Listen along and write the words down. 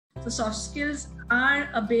So soft skills are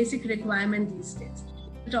a basic requirement these days.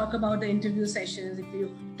 You talk about the interview sessions, if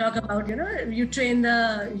you talk about, you train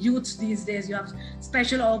the youths these days, you have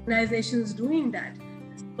special organizations doing that.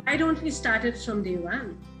 So why don't we start it from day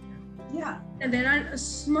one? Yeah. And there are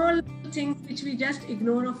small things which we just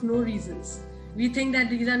ignore of no reasons. We think that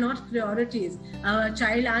these are not priorities. A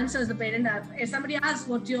child answers, the parent, if somebody asks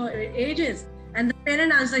what your age is, and the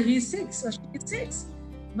parent answers, he's 6 or she's 6.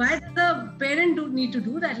 Why does the parent need to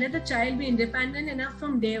do that? Let the child be independent enough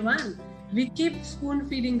from day one. We keep spoon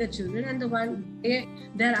feeding the children, and the one day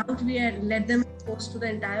they're out, we let them exposed to the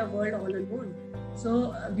entire world all alone.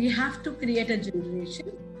 So we have to create a generation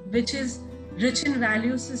which is rich in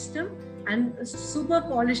value system and super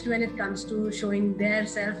polished when it comes to showing their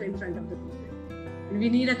self in front of the people. And we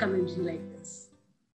need a community like that.